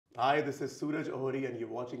Hi, this is Sooraj Ohri and you're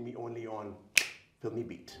watching me only on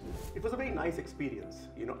FilmiBeat. It was a very nice experience.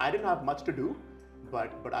 I didn't have much to do,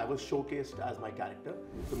 but I was showcased as my character.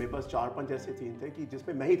 So मेरे पास 4-5 ऐसे scene थे कि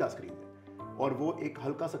जिसमें मैं ही था screen पे और वो एक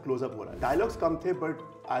हल्का सा क्लोजअप हो रहा है. Dialogues कम थे, but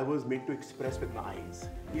I was made to express with my eyes.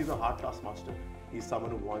 He's a hard taskmaster. He's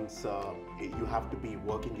someone who wants, you have to be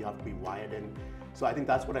working, you have to be wired in. So I think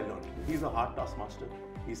that's what I learned. He's a hard taskmaster.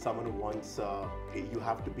 He's someone who wants, you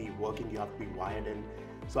have to be working, you have to be wired in.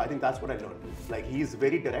 So I think that's what I learned. Like, he's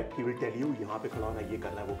very direct. He will tell you, यहाँ पे खड़ा होना, ये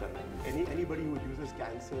करना है, वो करना है. Anybody who uses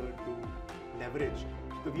cancer to leverage,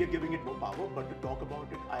 so we are giving it more power. But to talk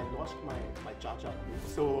about it, I lost my chacha.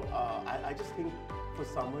 So I just think for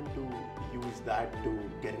someone to use that to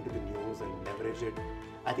get into the news and leverage it,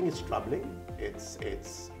 I think it's troubling.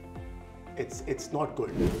 It's not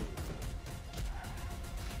good.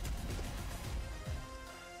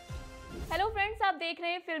 Hello friends, आप देख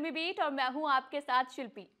रहे हैं फिल्मी beat और मैं हूं आपके साथ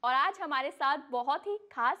शिल्पी। और आज हमारे साथ बहुत ही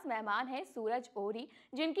खास मेहमान हैं सूरज ओहरी,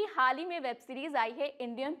 जिनकी हाल ही में वेब सीरीज आई है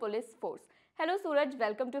Indian police force. Hello Suraj,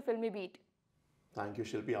 welcome to फिल्मी beat. Thank you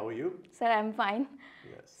Shilpi, how are you? Sir, I am fine.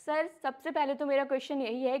 Sir, सबसे पहले तो मेरा क्वेश्चन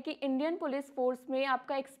यही है कि इंडियन पुलिस फोर्स में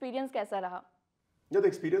आपका एक्सपीरियंस कैसा रहा? Yeah, the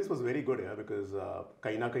experience was very good, yeah, because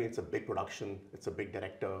kahin na kahin it's a big production, it's a big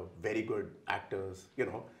director, very good actors,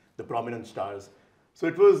 the prominent stars. So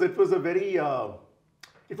it was a very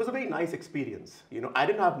nice experience. I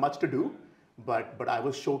didn't have much to do, but I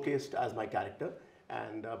was showcased as my character,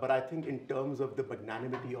 and but I think in terms of the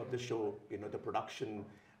magnanimity of the show, the production,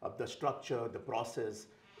 of the structure, the process,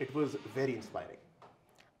 it was very inspiring.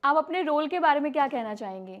 आप अपने role के बारे में क्या कहना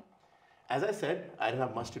चाहेंगे? As I said, I didn't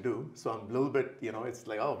have much to do, so I'm a little bit, it's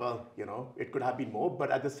like, oh, well, it could have been more, but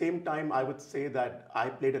at the same time, I would say that I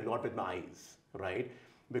played a lot with my eyes, right?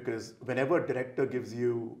 Because whenever a director gives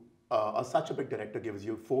you, such a big director gives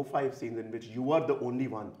you 4-5 scenes in which you are the only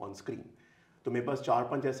one on screen, तो मेरे पास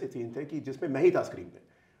 4-5 ऐसे scene थे कि जिसमें मैं ही था screen पे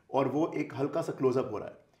और वो एक हल्का सा क्लोजअप हो रहा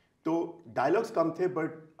है. तो डायलॉग्स कम थे,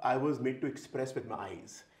 but I was made to express with my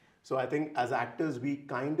eyes. So I think as actors we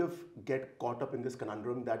kind of get caught up in this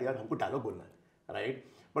conundrum that यार हमको डायलॉग बोलना है, right?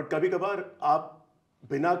 But कभी कभार आप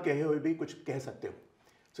बिना कहे हुए भी कुछ कह सकते हो.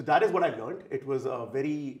 So that is what I learned. He was a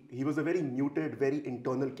very muted, very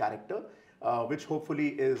internal character, which hopefully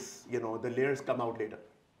is, the layers come out later.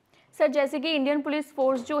 Sir, जैसे कि इंडियन पुलिस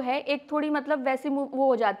फोर्स जो है एक थोड़ी मतलब वैसी वो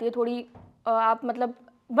हो जाती है थोड़ी, आप मतलब,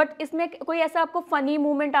 बट इसमें कोई ऐसा आपको फनी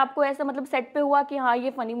मोमेंट आपको ऐसा मतलब सेट पे हुआ कि हाँ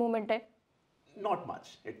ये फनी मोमेंट है? Not much.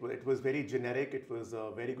 It was very generic. It was a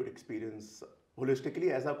very good experience. Holistically,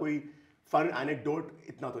 ऐसा कोई fun anecdote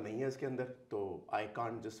इतना तो नहीं है इसके अंदर, तो I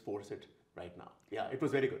can't just force it right now. Yeah, it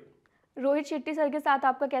was very good. Rohit Shetty sir के साथ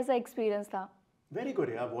आपका कैसा एक्सपीरियंस था? Very good,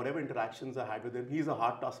 yeah. Whatever interactions I had with him, he's a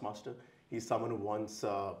hard taskmaster. He's someone who wants,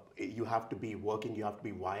 you have to be working, you have to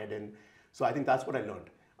be wired in. So I think that's what I learned.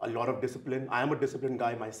 A lot of discipline. I am a disciplined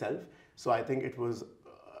guy myself. So I think it was,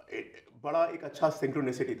 बड़ा एक अच्छा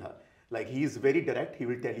synchronicity था. Like, he's very direct. He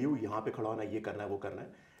will tell you, यहाँ पे खड़ा होना, ये करना है, वो करना है.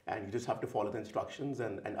 And you just have to follow the instructions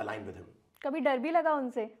and align with him. कभी डर भी लगा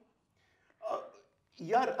उनसे?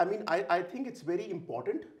 Yeah, I mean, I think it's very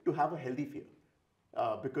important to have a healthy fear.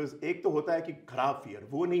 Because एक तो होता है कि खराब fear,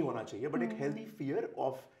 वो नहीं होना चाहिए, but एक healthy fear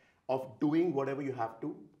of doing whatever you have to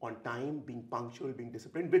on time, being punctual, being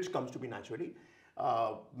disciplined, which comes to me naturally.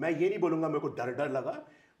 मैं ये नहीं बोलूँगा मेरे को डर लगा,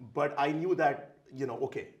 but I knew that,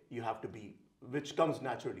 okay, you have to be, which comes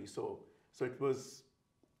naturally. So it was,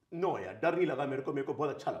 no यार, डर नहीं लगा मेरे को बहुत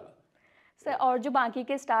अच्छा लगा. सर, और जो बाकी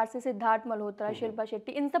के स्टार से सिद्धार्थ मल्होत्रा, शिल्पा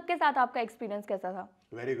शेट्टी, इन सब के साथ आपका एक्सपीरियंस कैसा था?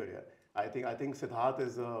 Very good, yeah. I think Siddharth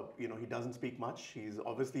is, he doesn't speak much. He's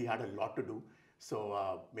obviously had a lot to do. So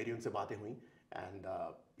मेरी उनसे बातें हुई, and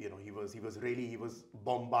he was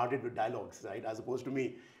bombarded with dialogues, right, as opposed to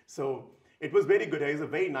me. So it was very good. He's a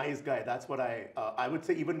very nice guy. That's what I would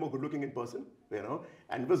say, even more good looking in person,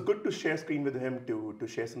 and it was good to share screen with him, to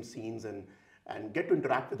share some scenes and get to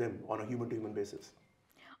interact with him on a human to human basis.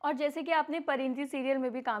 और जैसे कि आपने Parineeti serial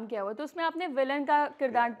में भी काम किया हुआ, तो उसमें आपने विलन का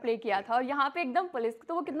किरदार प्ले किया था और यहाँ पे एकदम पुलिस,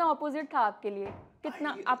 तो वो कितना अपोजिट था आपके लिए?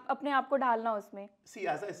 कितना आप अपने आप को ढालना उसमें? See,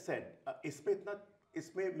 as I said,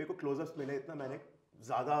 इसमें मेरे को क्लोजअप्स मिले, इतना मैंने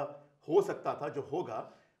ज़्यादा हो सकता था जो होगा,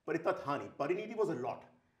 पर इतना था नहीं. Parineeti was a lot,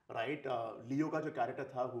 right? लियो का जो कैरेक्टर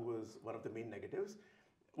था, who was one of the main negatives,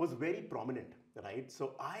 was very prominent, right?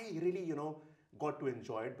 So I really, got to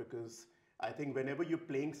enjoy it, because I think whenever you're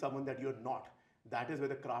playing someone that you're not, that is where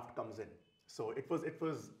the craft comes in. So it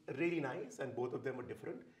was really nice, and both of them were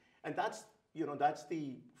different, and that's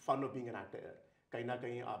the fun of being an actor. कहीं ना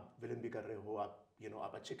कहीं आप villain भी कर रहे हो,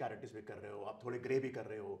 आप अच्छे कैरेक्टर्स भी कर रहे हो, आप थोड़े ग्रे भी कर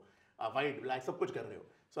रहे हो, वाइट ब्लैक सब कुछ कर रहे हो.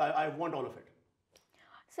 So I want all of it.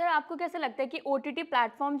 Sir आपको कैसा लगता है कि OTT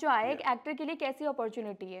प्लेटफॉर्म जो आया एक Yeah. एक्टर के लिए कैसी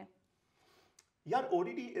अपॉर्चुनिटी है? यार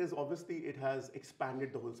OTT is obviously it has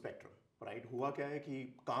expanded the whole spectrum, right? हुआ क्या है कि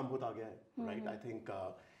काम होता गया है, right? I think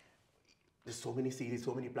there's so many series,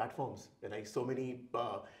 so many platforms, right? So many.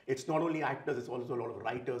 It's not only actors, it's also a lot of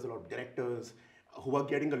writers, a lot of directors who are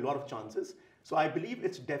getting a lot of chances. So I believe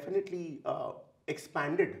it's definitely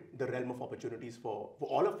expanded the realm of opportunities for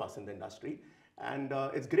all of us in the industry, and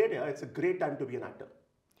it's great. Yeah, it's a great time to be an actor.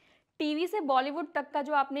 TV से बॉलीवुड तक का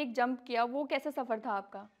जो आपने एक jump किया वो कैसा सफर था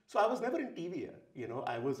आपका? So I was never in TV. You know,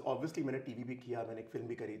 I was obviously मैंने TV भी किया, मैंने एक फिल्म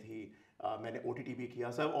भी करी थी, मैंने OTT भी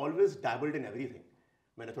किया. So I've always dabbled in everything.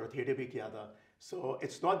 मैंने थोड़ा थिएटर भी किया था. So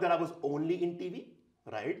it's not that I was only in TV,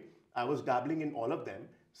 right? I was dabbling in all of them.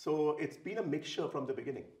 So it's been a mixture from the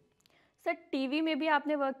beginning. Sir TV में भी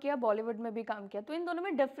आपने work किया, बॉलीवुड में भी काम किया, तो इन दोनों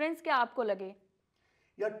में डिफरेंस क्या आपको लगे?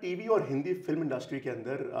 यार टीवी और हिंदी फिल्म इंडस्ट्री के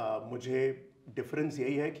अंदर मुझे डिफरेंस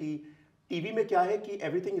यही है कि टीवी में क्या है कि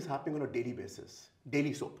everything is happening on a daily basis,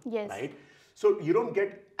 daily soap, right? So you don't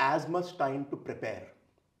get as much time to prepare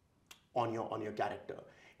on your character.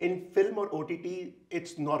 In film or OTT,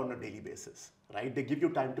 it's not on a daily basis, right? They give you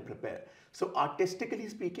time to prepare. So artistically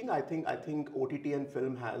speaking, I think OTT and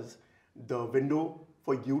film has the window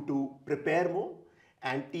for you to prepare more.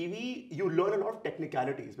 And TV, you learn a lot of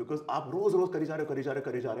technicalities because आप रोज करी जा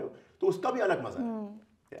रहे हो, तो उसका भी अलग मजा है.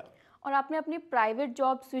 Yeah. और आपने अपनी प्राइवेट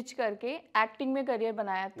जॉब स्विच करके एक्टिंग में करियर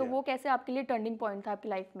बनाया, तो वो कैसे आपके लिए टर्निंग पॉइंट था आपकी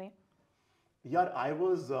लाइफ में? Yeah, I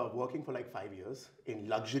was working for like 5 years in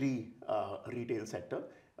luxury retail sector,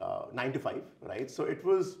 9 to 5, right? So it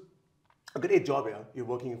was a great job. Yeah, you're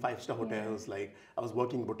working in 5-star hotels. Like I was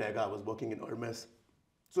working in Bottega, I was working in Hermes.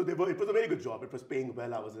 So it was a very good job. It was paying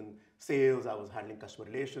well. I was in sales. I was handling customer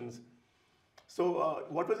relations. So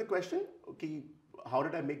what was the question? Okay, how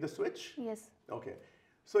did I make the switch? Yes. Okay.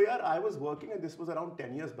 So yeah, I was working, and this was around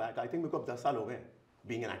 10 years back. I think मेरे को अब 10 साल हो गए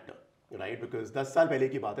being an actor. Right, because 10 साल पहले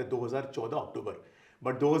की बात है, 2014 अक्टूबर,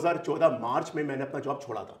 बट 2014 मार्च में मैंने अपना जॉब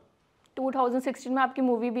छोड़ा था. 2016 में आपकी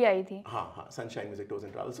मूवी भी आई थी. हाँ, sunshine music tours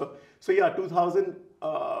and travel. सो या 2000,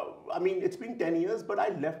 I mean it's been 10 years, but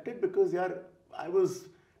I left it because यार I was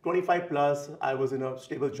 25 plus, I was in a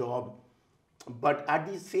stable job, but at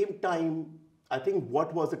the same time I think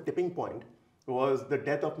what was the tipping point was the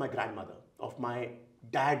death of my grandmother, of my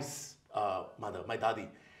dad's mother, my दादी.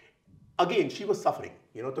 Again she was suffering,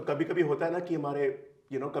 you know. तो कभी कभी होता है ना कि हमारे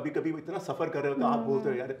कभी कभी इतना सफर कर रहे हो तो आप बोलते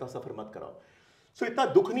हो यार इतना सफर मत कराओ. सो इतना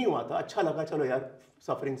दुख नहीं हुआ था, अच्छा लगा चलो यार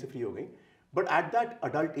सफरिंग से फ्री हो गई. But at that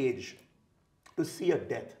adult age to C a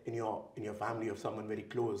death in your family of someone very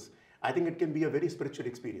close, I think it can be a very spiritual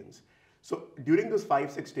experience. So during this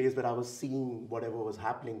 5-6 days where I was seeing whatever was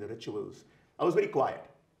happening, the rituals, I was very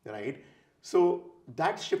quiet, right? So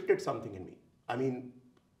that shifted something in me. I mean,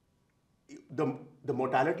 the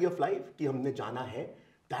mortality of life कि हमने जाना है,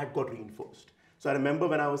 that got reinforced. So I remember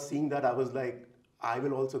when I was seeing that, I was like, I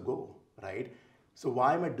will also go, right? So why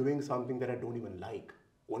am I doing something that I don't even like?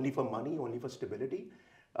 Only for money, only for stability?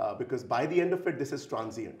 Because by the end of it, this is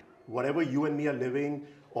transient. Whatever you and me are living,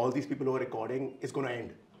 all these people who are recording, is going to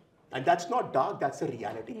end. And that's not dark, that's a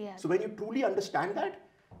reality. Yeah. So when you truly understand that,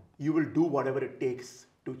 you will do whatever it takes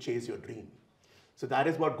to chase your dream. So that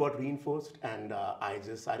is what got reinforced, and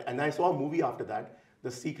I saw a movie after that,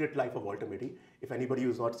 The Secret Life of Walter Mitty. If anybody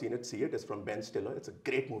who's not seen it, see it. It's from Ben Stiller. It's a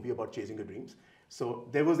great movie about chasing your dreams. So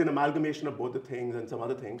there was an amalgamation of both the things and some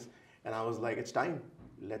other things, and I was like, it's time.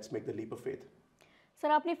 Let's make the leap of faith.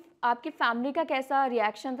 Sir आपकी family का कैसा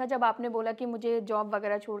reaction था जब आपने बोला कि मुझे job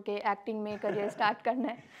वगैरह छोड़ के एक्टिंग में करियर स्टार्ट करना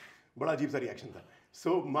है? बड़ा अजीब सा रिएक्शन था.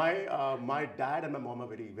 So my dad and my mom are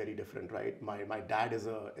very very different, right? My dad is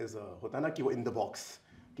a होता है ना कि वो in the box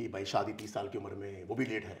कि भाई शादी 30 साल की उम्र में, वो भी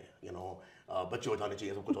लेट है, you know, बच्चे हो जाने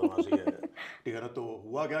चाहिए, सब कुछ होना चाहिए, ठीक है ना. तो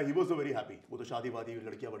हुआ क्या, he was so very happy. वो तो शादी वादी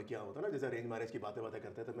लड़कियां होता है ना, जैसे अरेंज मैरिज की बातें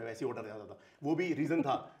करते थे, मैं वैसे ही ऑर्डर जाता था. वो भी रीज़न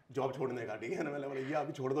था जॉब छोड़ने का, ठीक है ना. मैंने बोला ये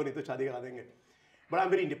अभी छोड़ दो नहीं तो शादी करा देंगे. But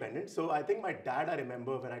I'm very independent. So I think my dad, I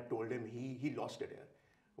remember when I told him, he lost it यार.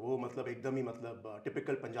 वो मतलब एकदम ही मतलब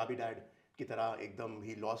टिपिकल पंजाबी डैड की तरह एकदम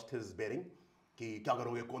ही लॉस्ट हिज बेयरिंग कि क्या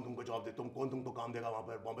करोगे, कौन तुमको जॉब दे, कौन तुमको काम देगा वहाँ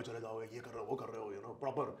पर, बॉम्बे चले जाओगे, ये कर रहे हो वो कर रहे हो, you know,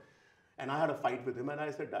 proper. And I had a fight with him and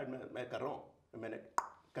I said dad मैं कर रहा हूँ. मैंने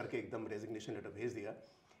करके एकदम रेजिग्नेशन लेटर भेज दिया.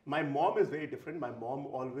 My mom is very different. My mom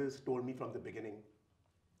always told me from the beginning,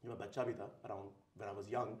 जब मैं बच्चा भी था, around when I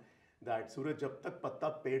was young, that सूरज जब तक पत्ता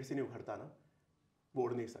पेड़ से नहीं उखड़ता ना, वो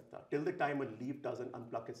उड़ नहीं सकता. Till the time a leaf doesn't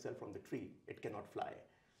unplug itself from the tree, it can not fly.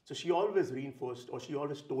 So she always reinforced, or she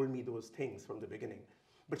always told me those things from the beginning.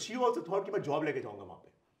 But she also thought कि मैं job लेके जाऊँगा वहाँ पे,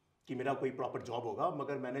 कि मेरा कोई proper job होगा.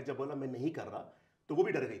 मगर मैंने जब बोला मैं नहीं कर रहा, तो वो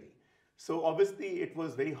भी डर गई थी. So obviously it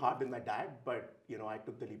was very hard with my dad, but you know I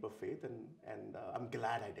took the leap of faith and I'm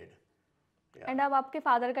glad I did. And अब आपके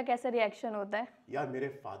फादर का कैसा रिएक्शन होता है? यार मेरे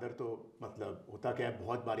फादर तो मतलब होता क्या है,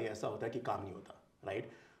 बहुत बारी ऐसा होता है कि काम नहीं होता, राइट?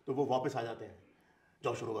 तो वो वापस आ जाते हैं,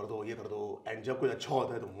 जॉब शुरू कर दो, ये कर दो, एंड जब कुछ अच्छा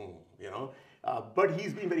होता है तो you know, but he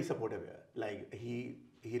is been very supportive, like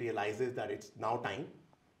he realises that it's now time,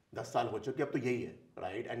 10 साल हो चुके, अब तो यही है,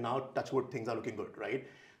 right? And now touch wood things are looking good, right?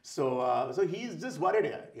 So he is just worried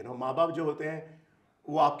है, यू नो। माँ बाप जो होते हैं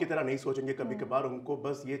वो आपकी तरह नहीं सोचेंगे कभी कभार, उनको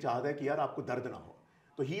बस ये चाहता है कि यार आपको दर्द ना हो।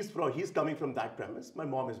 तो he's coming from that premise. My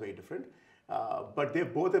mom is very different, but they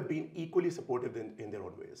both have been equally supportive in their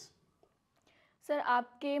own ways. Sir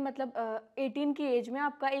आपके मतलब 18 की एज में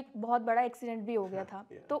आपका एक बहुत बड़ा एक्सीडेंट भी हो गया था,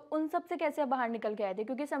 तो उन सब से कैसे आप बाहर निकल के आए थे?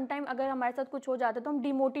 क्योंकि सम टाइम अगर हमारे साथ कुछ हो जाता है तो हम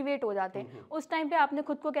डिमोटिवेट हो जाते हैं, उस टाइम पे आपने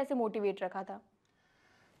खुद को कैसे मोटिवेट रखा था?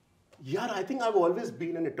 यार I think I have always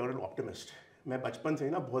been an eternal optimist. मैं बचपन से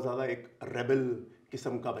ही ना बहुत ज़्यादा एक रेबल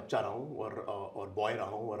किस्म का बच्चा रहा हूँ और बॉय रहा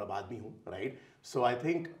हूँ और अब आदमी हूँ, right? So I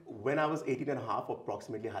think when I was 18 and a half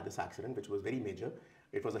approximately I had this accident which was very major.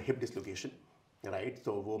 It was a hip dislocation, right?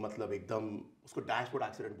 तो वो मतलब एकदम उसको डैशबोर्ड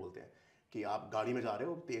एक्सीडेंट बोलते हैं कि आप गाड़ी में जा रहे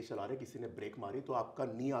हो, तेज चला रहे हो, किसी ने ब्रेक मारी तो आपका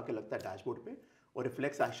नी आके लगता है डैशबोर्ड पे और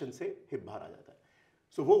रिफ्लेक्स एक्शन से हिप बाहर आ जाता है।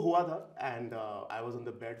 सो वो हुआ था and I was on the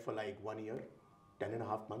bed for like 1 year,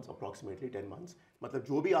 10.5 months approximately 10 months। मतलब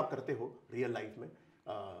जो भी आप करते हो रियल लाइफ में,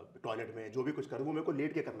 टॉयलेट में जो भी कुछ करो वो मेरे को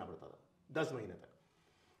लेट के करना पड़ता था 10 महीने तक।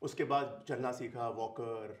 उसके बाद चलना सीखा,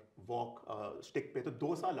 वॉक स्टिक पे, तो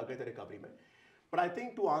 2 साल लगे थे रिकवरी में। But I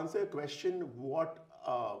think to answer question what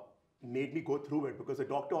made me go through it, because the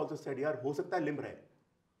doctor also said यार हो सकता है लिम्ब रहे,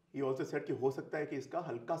 ही ऑल्सो सेड कि हो सकता है कि इसका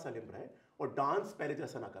हल्का सा लिम्ब रहे और डांस पहले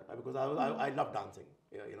जैसा ना कर पाए, because I love dancing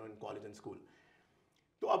you know in college and school.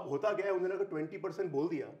 तो अब होता गया है, उन्होंने अगर 20% बोल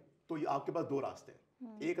दिया तो ये आपके पास 2 रास्ते हैं।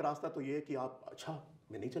 एक रास्ता तो ये है कि आप अच्छा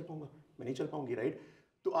मैं नहीं चल पाऊंगा, मैं नहीं चल पाऊंगी, राइट?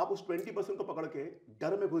 तो आप उस 20% को पकड़ के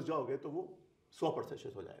डर में घुस जाओगे तो वो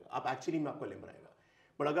 100% हो जाएगा, आप एक्चुअली में आपका लिम्ब रहेगा।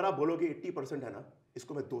 बट अगर आप बोलोगे 80% है ना,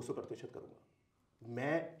 इसको मैं 200% करूंगा,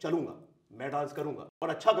 मैं चलूंगा, मैं डांस करूंगा और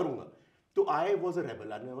अच्छा करूंगा, तो आई वॉज अ रेबल।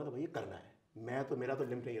 मतलब भैया करना है, मैं तो मेरा तो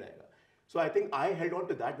लिम्ब नहीं रहेगा। सो I think I held on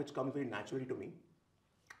to that which comes very naturally to me.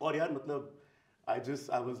 और यार मतलब I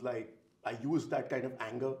was like, I used that kind of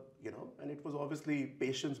anger, you know, and it was obviously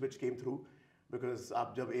patience which came through, because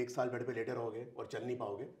आप जब 1 साल bed पे लेटे रहोगे और चल नहीं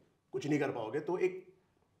पाओगे, कुछ नहीं कर पाओगे, तो एक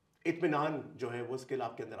इत्मीनान जो है वो स्किल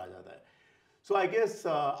आपके अंदर आ जाता है। So I guess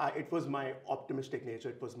it was my optimistic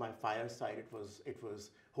nature, it was my fire side, it was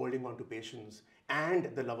holding on to patience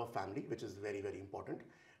and the love of family, which is very, very important.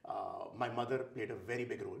 My mother played a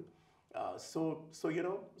very big role. So you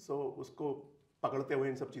know, so उसको पकड़ते हुए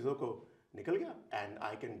इन सब चीज़ों को निकल गया, and I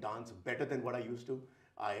can dance better than what I used to.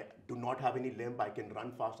 I do not have any limp. I can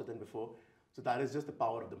run faster than before. So that is just the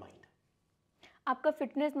power of the mind. आपका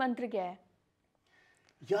fitness मंत्र क्या है?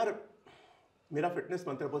 यार मेरा fitness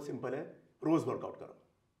मंत्र बहुत simple है, रोज workout करो।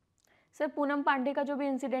 सर पूनम पांडे का जो भी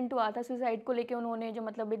इंसिडेंट हुआ था सुसाइड को लेके, उन्होंने जो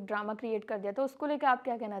मतलब एक ड्रामा क्रिएट कर दिया था, उसको लेके आप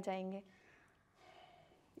क्या कहना चाहेंगे?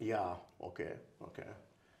 Okay.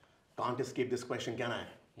 Can't escape this question, can I?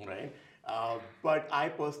 Right? But I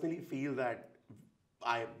personally feel that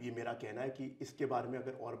ये मेरा कहना है कि इसके बारे में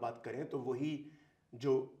अगर और बात करें तो वही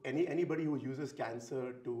जो anybody who uses cancer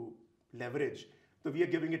to leverage, so we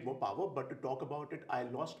are giving it more power. But to talk about it, I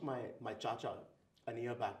lost my chacha a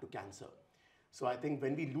year back to cancer. So I think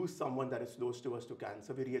when we lose someone that is close to us to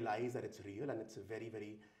cancer, we realize that it's real and it's very,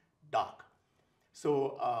 very dark. So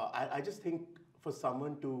I just think for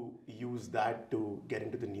someone to use that to get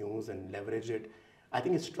into the news and leverage it, I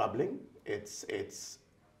think it's troubling. It's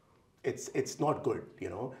not good, you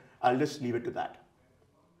know. I'll just leave it to that.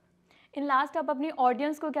 In last आप अपनी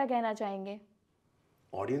audience को क्या कहना चाहेंगे?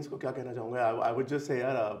 Audience को क्या कहना चाहूँगा? I would just say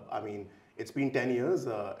यार, I mean it's been 10 years.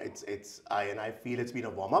 I feel it's been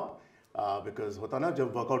a warm up, because होता ना जब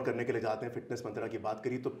वर्कआउट करने के लिए जाते हैं, फिटनेस मंत्रा की बात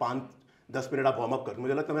करी तो 5-10 मिनट आप वार्म अप कर,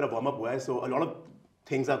 मुझे लगता है मेरा वार्म अप हुआ है। So a lot of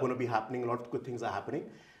things are going to be happening, a lot of good things are happening.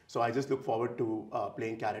 So I just look forward to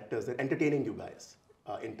playing characters and entertaining you guys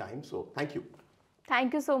in time. So thank you.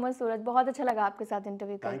 Thank you so much सूरज, बहुत अच्छा लगा आपके साथ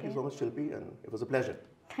interview करके। Thank you so much Shilpi, and it was a pleasure.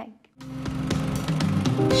 Thank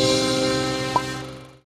you.